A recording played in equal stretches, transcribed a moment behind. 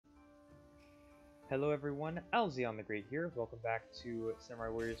Hello everyone, Alzion the Great here. Welcome back to Samurai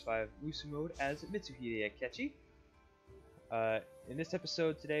Warriors 5 Musou mode as Mitsuhide Akechi. In this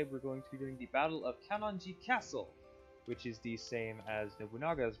episode today we're going to be doing the Battle of Kanonji Castle, which is the same as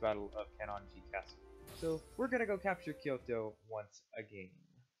Nobunaga's Battle of Kanonji Castle. So we're gonna go capture Kyoto once again.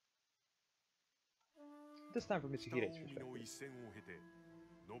 This time from Mitsuhide's perspective.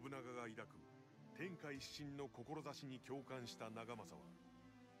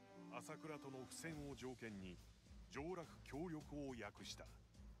 朝倉との不戦を条件に上洛協力を約した。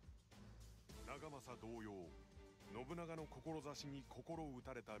長政同様、信長の志に心打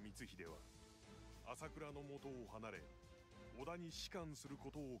たれた光秀は朝倉の元を離れ織田に仕官する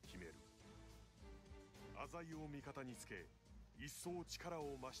ことを決める。浅井を味方につけ一層力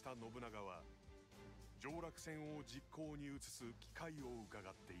を増した信長は上洛戦を実行に移す機会を伺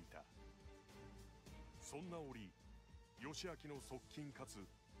っていた。そんな折、義明の側近かつ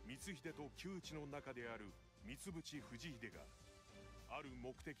光秀と旧知の中である三淵藤秀がある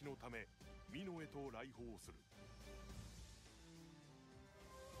目的のため美濃へと来訪する。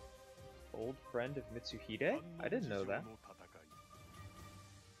 Old friend of Mitsuhide? I didn't know that.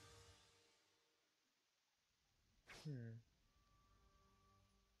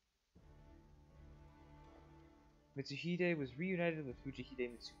 Mitsuhide was reunited with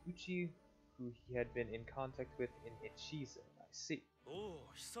Fujihide Mitsuguchi, who he had been in contact with in Echizen. I see. お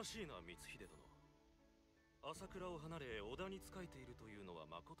お、久しいな光秀殿。朝倉を離れ織田に仕えているというのは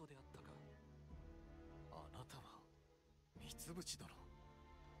誠であったか。あなたは三淵殿。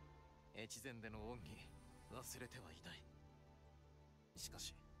越前での恩義忘れてはいない。しか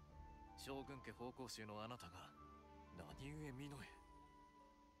し将軍家奉公衆のあなたが何故美濃へ。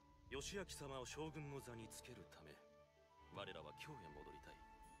義明様を将軍の座につけるため我らは京へ戻りたい。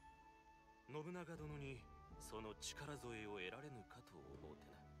信長殿にその力添えを得られぬかと思うて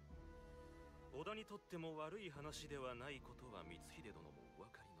な。織田にとっても悪い話ではないことは光秀殿もお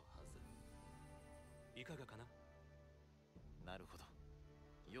分かりのはず。いかがかな。なるほど、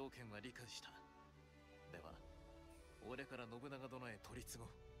要件は理解した。では俺から信長殿へ取り次ごう。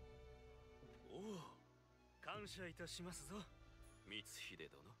おお、感謝いたしますぞ光秀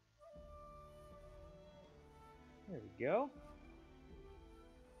殿。 There we go.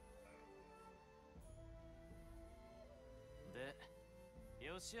 で、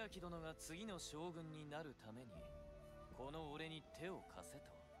義明殿が次の将軍になるためにこの俺に手を貸せと。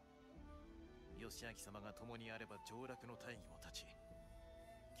義明様が共にあれば上洛の大義も立ち、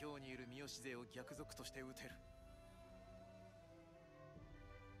京にいる三好勢を逆賊として討てる。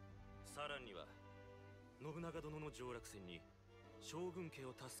さらには信長殿の上洛戦に将軍家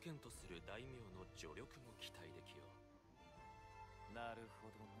を助けんとする大名の助力も期待できよう。なるほ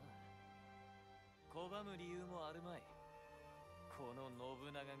どな。拒む理由もあるまい。この信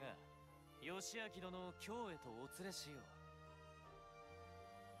長が義明殿を京へとお連れしよ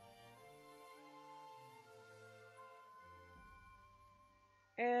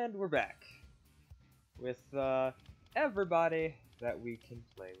う。And we're back with everybody that we can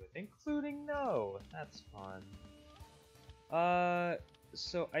play with, including No. That's fun.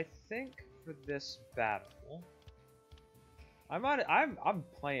 So I think for this battle, I'm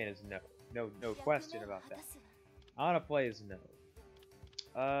playing as No. No question about that. I want to play as No.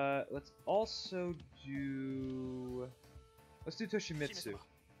 Let's also do. Let's do Toshimitsu.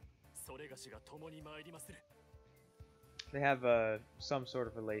 They have some sort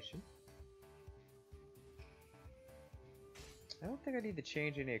of relation. I don't think I need to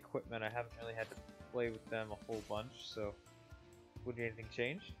change any equipment. I haven't really had to play with them a whole bunch, so wouldn't anything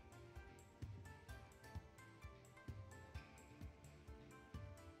change?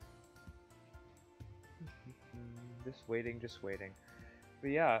 Just waiting. But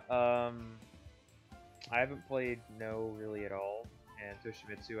yeah, I haven't played No really at all, and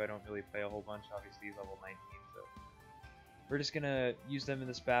Toshimitsu I don't really play a whole bunch. Obviously, he's level 19, so we're just gonna use them in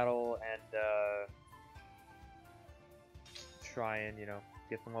this battle and try and, you know,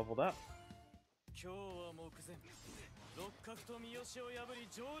 get them leveled up.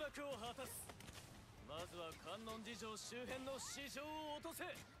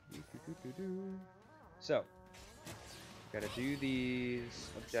 So, gotta do these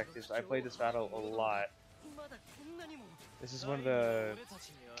objectives. I played this battle a lot. This is one of the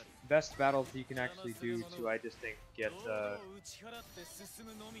best battles you can actually do to, I just think, get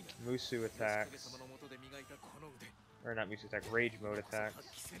Musou attacks. Or not Musou attack, Rage mode attacks.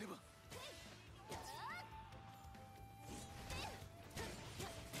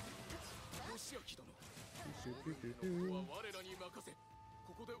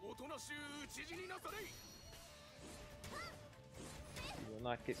 You will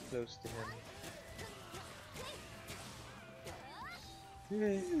not get close to him.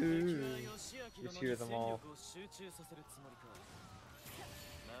 Just hear them all.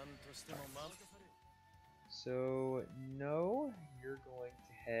 So, no, you're going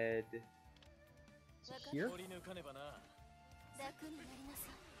to head to here.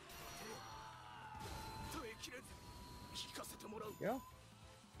 Yeah.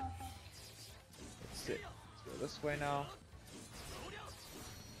 Let's go this way now.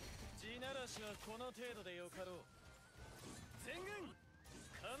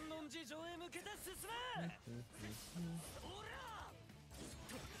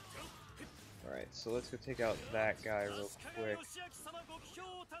 Alright, so let's go take out that guy real quick.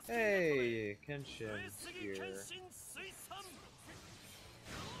 Hey, Kenshin's here.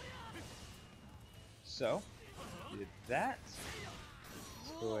 So, did that.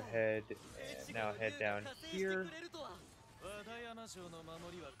 Let's go ahead and now head down here. And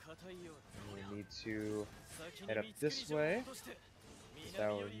we need to head up this way with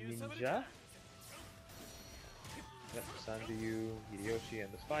our ninja. Yep, Sanryu, Hideyoshi,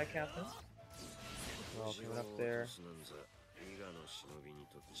 and the spy captain. We're all coming up there.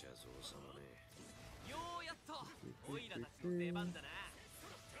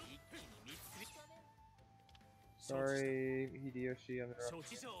 Sorry, Hideyoshi, I'm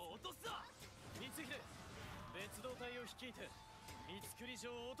interrupting.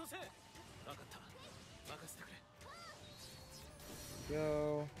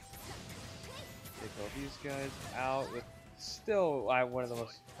 Go. Take all these guys out with still one of the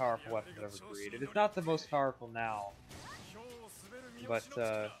most powerful weapons I've ever created. It's not the most powerful now, but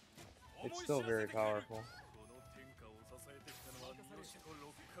it's still very powerful.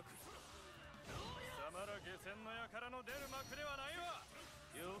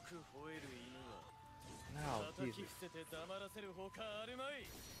 Now, Jesus.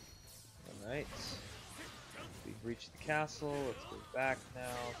 Alright. We've reached the castle. Let's go back now.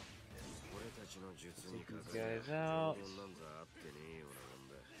 Take these guys out.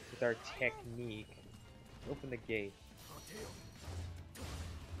 With our technique. Open the gate.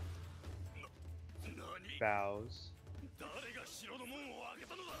 Bows. There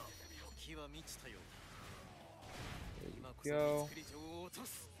we go.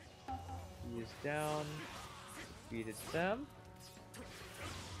 He is down. Defeated them.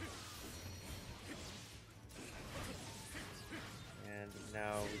 And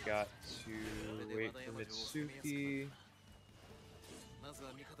now we got to wait for Mitsuki.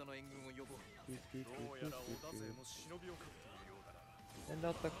 Send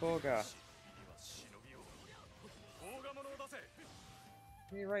out the Koga.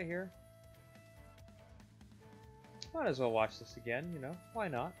 Me right here. Might as well watch this again, you know, why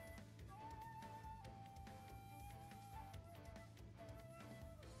not?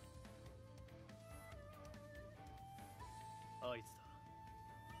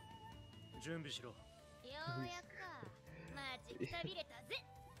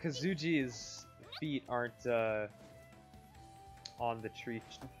 Kazuji's feet aren't on the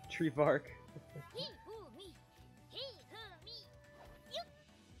tree bark.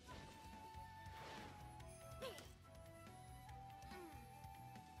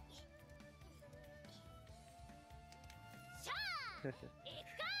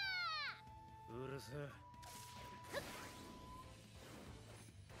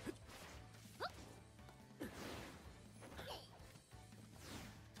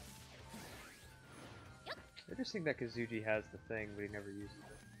 Interesting that Kazuji has the thing, but he never uses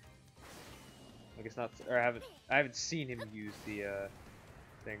it. Like it's not, or I haven't seen him use the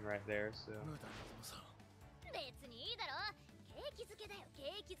thing right there. So.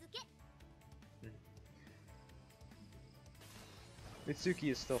 Mitsuki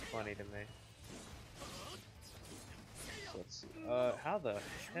is still funny to me. So let's see. How the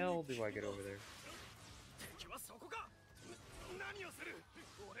hell do I get over there?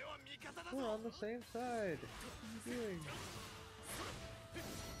 We're on the same side. What are you doing?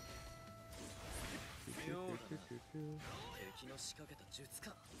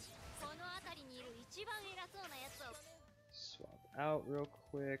 Swap out real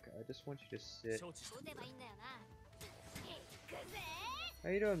quick. I just want you to sit. How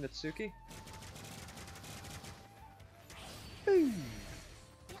you doing, Mitsuki?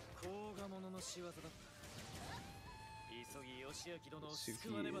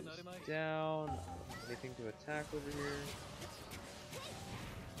 Mitsuki is down. Anything to attack over here?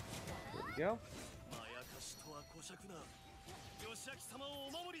 There we go.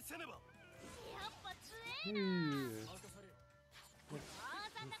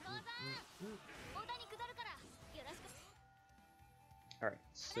 Alright,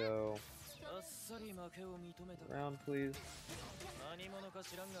 so Round, please.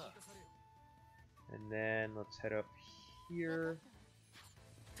 And then let's head up here.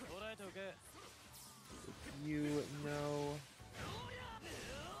 If you know.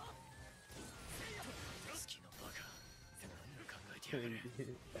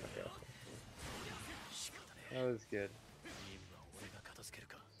 That was good.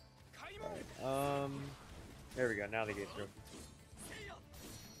 Right, there we go. Now the gate's open.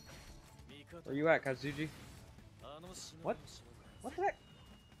 Where you at, Kazuji? What? What the heck?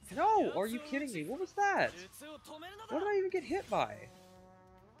 No! Are you kidding me? What was that? What did I even get hit by?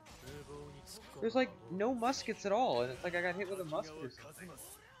 There's like no muskets at all, and it's like I got hit with a musket or something.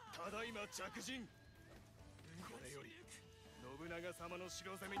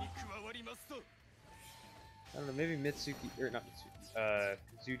 I don't know, maybe Mitsuki, or not Mitsuki,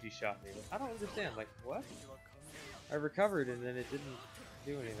 Kazuji shot me. I don't understand, like, what? I recovered and then it didn't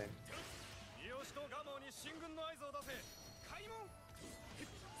do anything.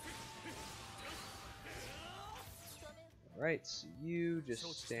 Alright, so you just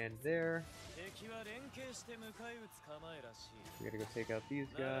stand there. We gotta go take out these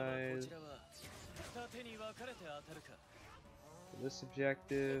guys. For this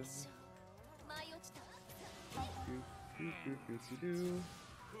objective.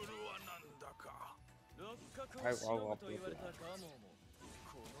 I'll put it out.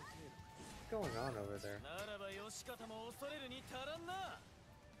 What's going on over there?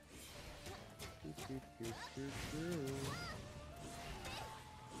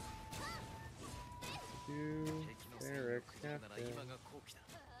 Barrack, captain.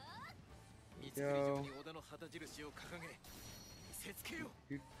 Go.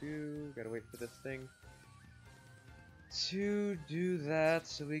 Gotta wait for this thing to do that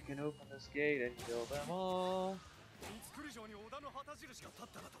so we can open this gate and kill them all.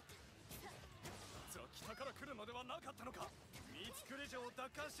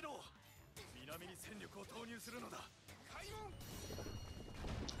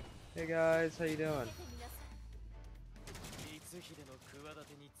 Hey guys, how you doing?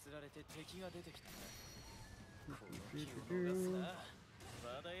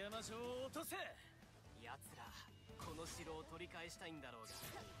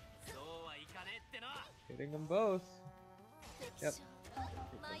 Hitting them both. Yep.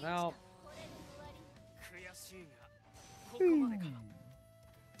 Get them out.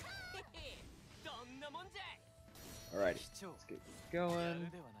 Alrighty, let's get going.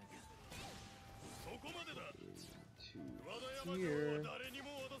 To here.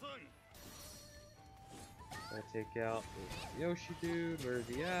 Gotta take out this Yoshi dude. Where's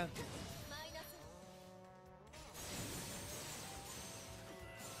he at?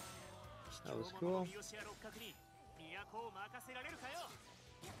 That was cool.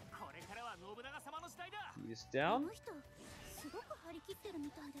 He's down.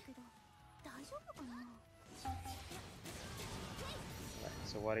 Alright,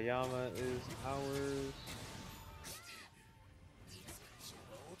 so Wadayama is ours.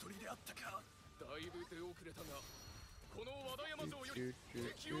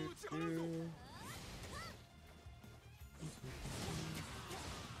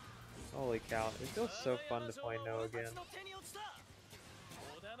 Holy cow, it feels so fun to play No again.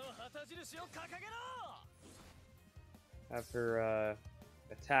 Have her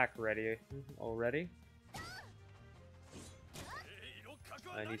attack ready already.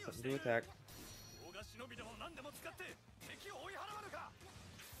 I need something to attack.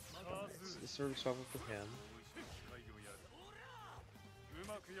 It's the service swap for him.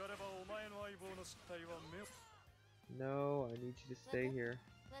 No, I need you to stay here.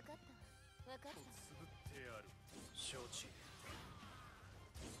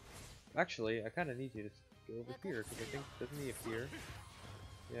 Actually, I kind of need you to go over here, because I think, doesn't he appear?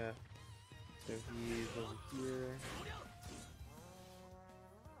 Yeah. So he's over here.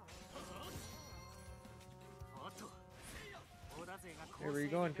 Hey, where are you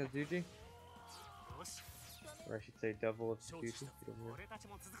going, Kazuji? Or I should say double of Kazuji.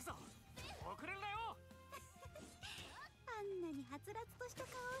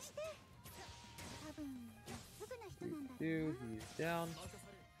 He's down.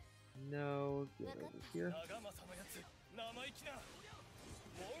 No, get over here.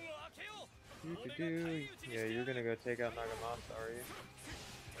 Yeah, you're gonna go take out Nagamasa, are you?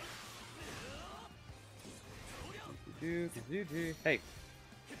 Hey!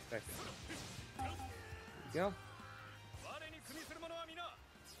 Back there you go.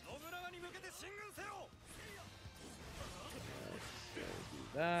 Do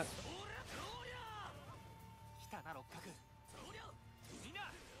that.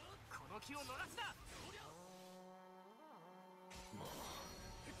 時を逃すな。もう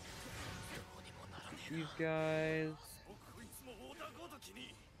どうにもならねえな。 These guys. こいつもオーダーごとき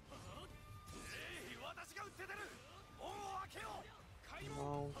に。私が撃って出る。門を開けよう。 Come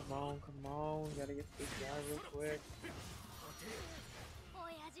on, come on, come on. Gotta get this guy real quick.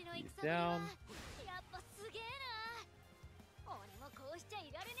 He's down.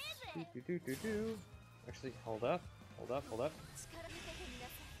 Do. Actually, hold up.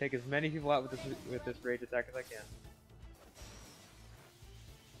 Take as many people out with this rage attack as I can.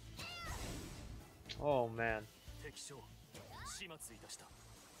 Oh man.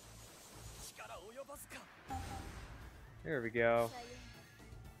 There we go.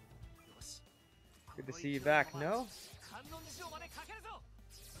 Good to see you back, no?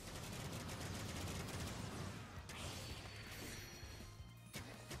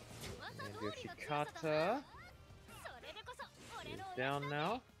 And Yoshikata is down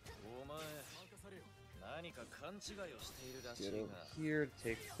now. Get over here to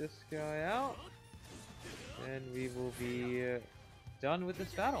take this guy out. And we will be done with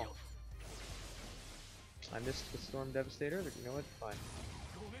this battle. I missed the Storm Devastator, but you know what? Fine.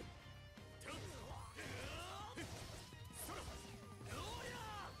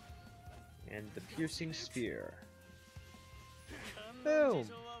 And the Piercing Spear. Boom!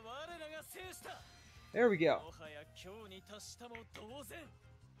 There we go.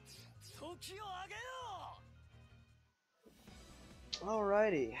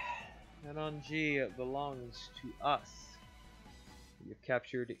 Alrighty. Kanonji belongs to us. We have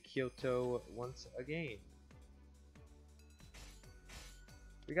captured Kyoto once again.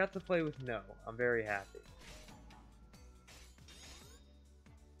 We got to play with No. I'm very happy.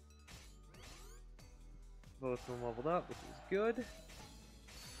 Both of them leveled up, which is good.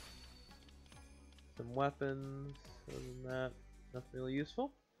 Some weapons, other than that, nothing really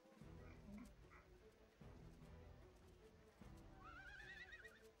useful.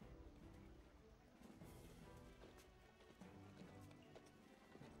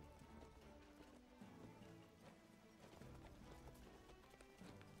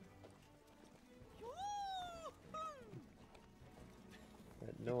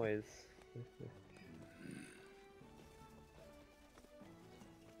 That noise.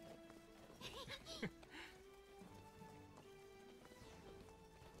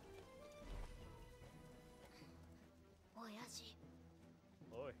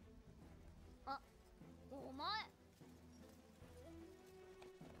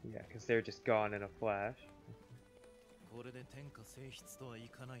 Yeah, because they're just gone in a flash.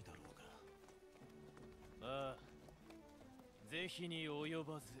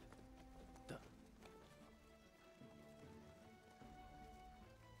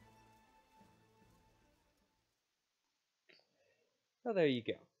 So there you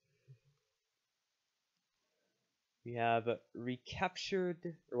go. We have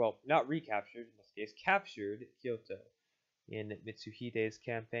recaptured, or well, not recaptured in this case, captured Kyoto in Mitsuhide's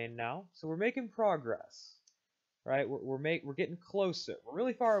campaign now. So we're making progress, right? We're getting closer. We're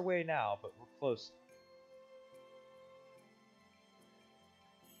really far away now, but we're closer.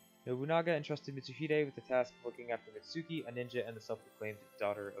 Nobunaga entrusted Mitsuhide with the task of looking after Mitsuki, a ninja and the self-proclaimed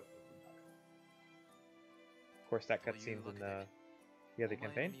daughter of Nobunaga. Of course, that cutscene's in the other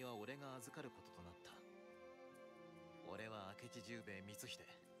campaign. 俺は明智十兵衛光秀。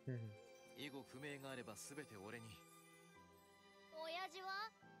以後不明があればすべて俺に。親父は？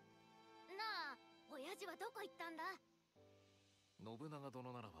なあ、親父はどこ行ったんだ？信長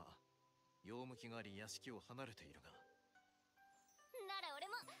殿ならば、用向きがあり屋敷を離れているが。なら俺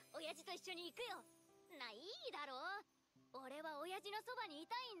も親父と一緒に行くよ。いいだろう。俺は親父のそばにい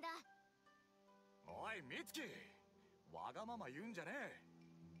たいんだ。おい、美月。わがまま言うんじゃねえ。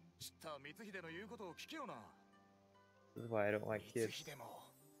知った光秀の言うことを聞けよな。 This is why I don't like kids.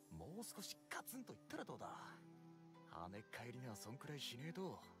 もう少しガツンと言ったらどうだ。跳ね返りにはそんくらいしねえ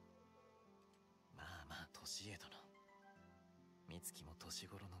と。まあまあ年家殿。美月も年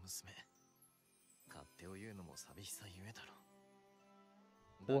頃の娘。勝手を言うのも寂しさゆえだろ。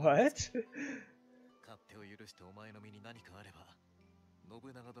What? 勝手を許してお前の身に何かあれば、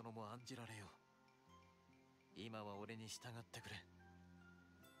信長殿も案じられよう。今は俺に従ってくれ。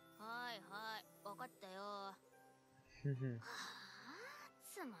はいはい、分かったよ。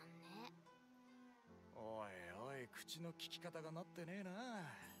 つまんね。おいおい、口の聞き方がなってねえな。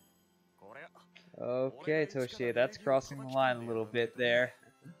これ。Okay, Toshie, that's crossing the line a little bit there.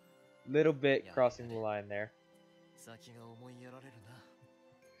 Little bit crossing the line there. 先が思いやられるな。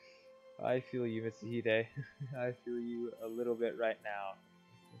I feel you, Mitsuhide. I feel you a little bit right now.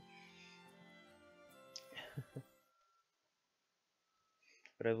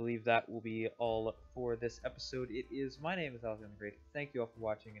 But I believe that will be all for this episode. It is my name is Alexander the Great. Thank you all for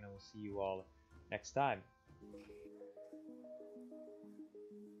watching, and I will see you all next time.